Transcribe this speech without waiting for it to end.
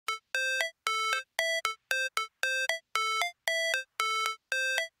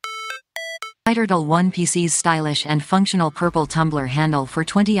Hyturtle 1Pcs stylish and functional purple tumbler handle for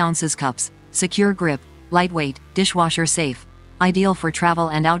 20 ounces cups, secure grip, lightweight, dishwasher safe, ideal for travel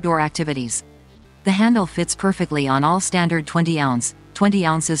and outdoor activities. The handle fits perfectly on all standard 20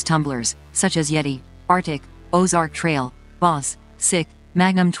 ounces tumblers, such as Yeti, Arctic, Ozark Trail, Boss, Sick,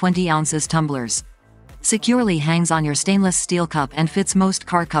 Magnum 20 ounces tumblers. Securely hangs on your stainless steel cup and fits most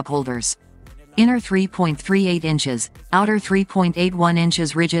car cup holders. Inner 3.38 inches, outer 3.81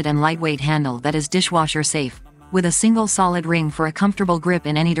 inches rigid and lightweight handle that is dishwasher safe, with a single solid ring for a comfortable grip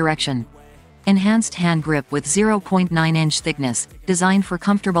in any direction. Enhanced hand grip with 0.9 inch thickness, designed for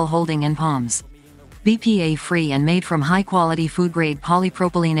comfortable holding in palms. BPA free and made from high quality food grade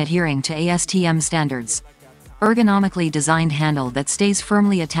polypropylene adhering to ASTM standards. Ergonomically designed handle that stays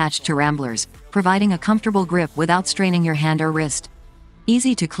firmly attached to ramblers, providing a comfortable grip without straining your hand or wrist.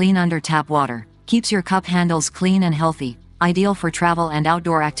 Easy to clean under tap water, keeps your cup handles clean and healthy, ideal for travel and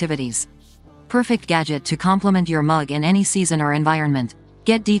outdoor activities. Perfect gadget to complement your mug in any season or environment.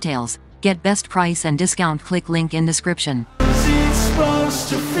 Get details, get best price and discount, click link in description.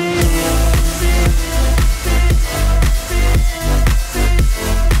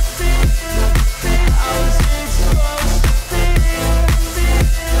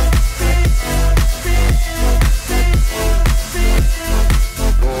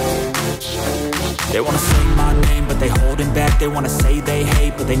 They wanna say my name, but they holding back. They wanna say they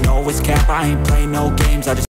hate, but they know it's cap. I ain't play no games, I just